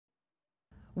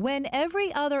When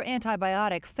every other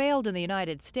antibiotic failed in the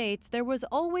United States, there was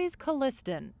always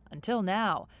colistin. Until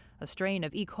now, a strain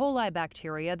of E. coli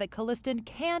bacteria that colistin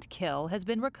can't kill has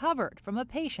been recovered from a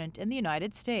patient in the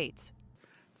United States.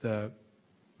 The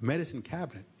medicine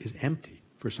cabinet is empty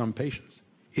for some patients.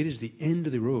 It is the end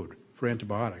of the road for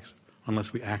antibiotics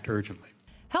unless we act urgently.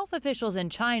 Health officials in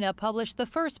China published the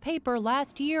first paper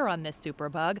last year on this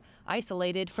superbug,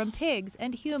 isolated from pigs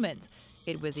and humans.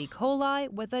 It was E. coli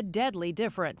with a deadly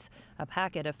difference, a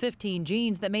packet of 15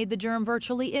 genes that made the germ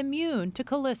virtually immune to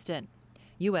colistin.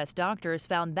 U.S. doctors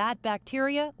found that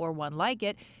bacteria, or one like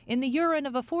it, in the urine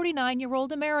of a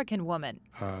 49-year-old American woman.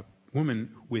 A woman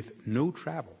with no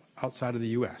travel outside of the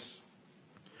U.S.,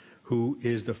 who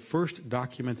is the first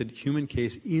documented human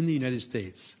case in the United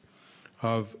States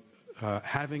of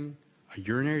having a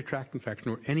urinary tract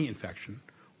infection or any infection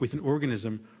with an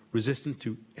organism resistant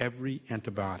to every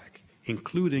antibiotic,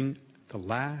 including the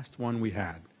last one we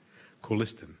had,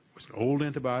 colistin. It was an old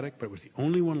antibiotic, but it was the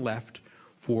only one left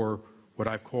for what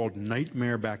I've called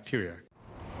nightmare bacteria.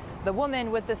 The woman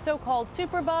with the so-called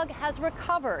superbug has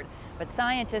recovered, but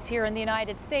scientists here in the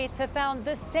United States have found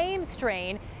the same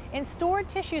strain in stored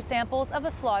tissue samples of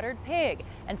a slaughtered pig,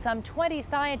 and some 20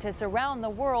 scientists around the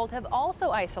world have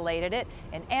also isolated it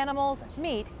in animals,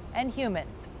 meat, and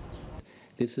humans.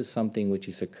 This is something which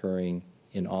is occurring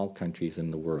in all countries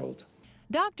in the world.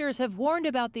 Doctors have warned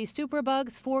about these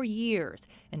superbugs for years.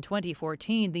 In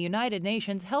 2014, the United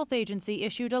Nations Health Agency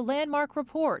issued a landmark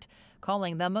report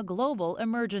calling them a global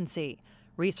emergency.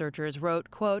 Researchers wrote,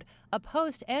 quote, "A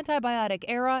post-antibiotic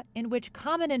era in which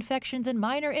common infections and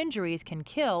minor injuries can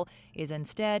kill is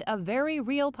instead a very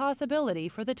real possibility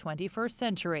for the 21st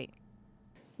century."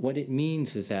 What it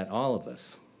means is that all of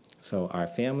us, so our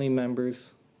family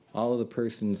members, all of the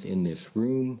persons in this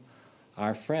room,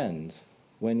 our friends,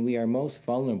 when we are most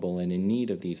vulnerable and in need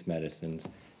of these medicines,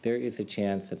 there is a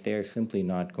chance that they are simply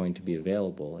not going to be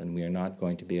available, and we are not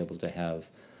going to be able to have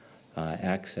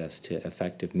access to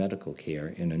effective medical care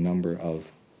in a number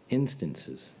of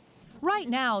instances. Right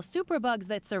now, superbugs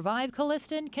that survive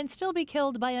colistin can still be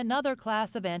killed by another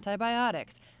class of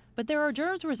antibiotics, but there are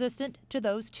germs resistant to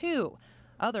those too.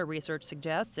 Other research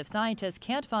suggests if scientists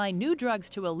can't find new drugs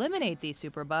to eliminate these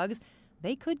superbugs,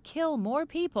 they could kill more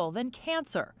people than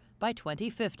cancer by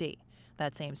 2050.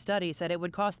 That same study said it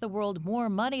would cost the world more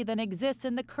money than exists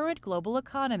in the current global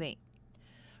economy.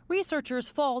 Researchers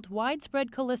fault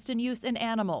widespread colistin use in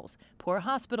animals, poor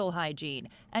hospital hygiene,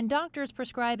 and doctors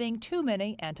prescribing too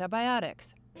many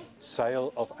antibiotics.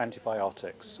 Sale of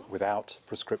antibiotics without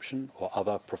prescription or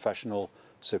other professional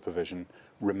supervision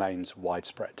remains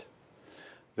widespread.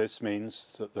 This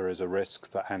means that there is a risk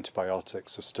that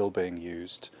antibiotics are still being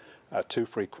used too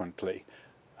frequently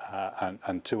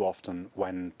and too often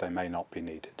when they may not be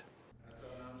needed.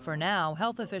 For now,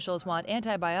 health officials want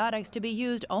antibiotics to be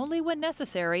used only when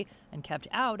necessary and kept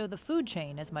out of the food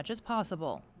chain as much as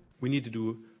possible. We need to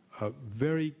do a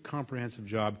very comprehensive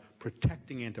job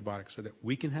protecting antibiotics so that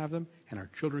we can have them and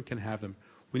our children can have them.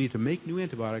 We need to make new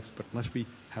antibiotics, but unless we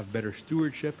have better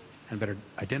stewardship and better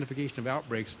identification of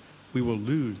outbreaks, we will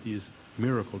lose these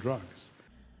miracle drugs.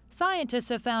 Scientists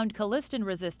have found colistin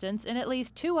resistance in at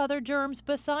least 2 other germs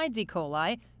besides E.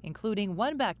 coli, including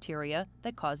one bacteria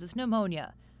that causes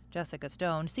pneumonia. Jessica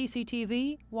Stone,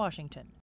 CCTV, Washington.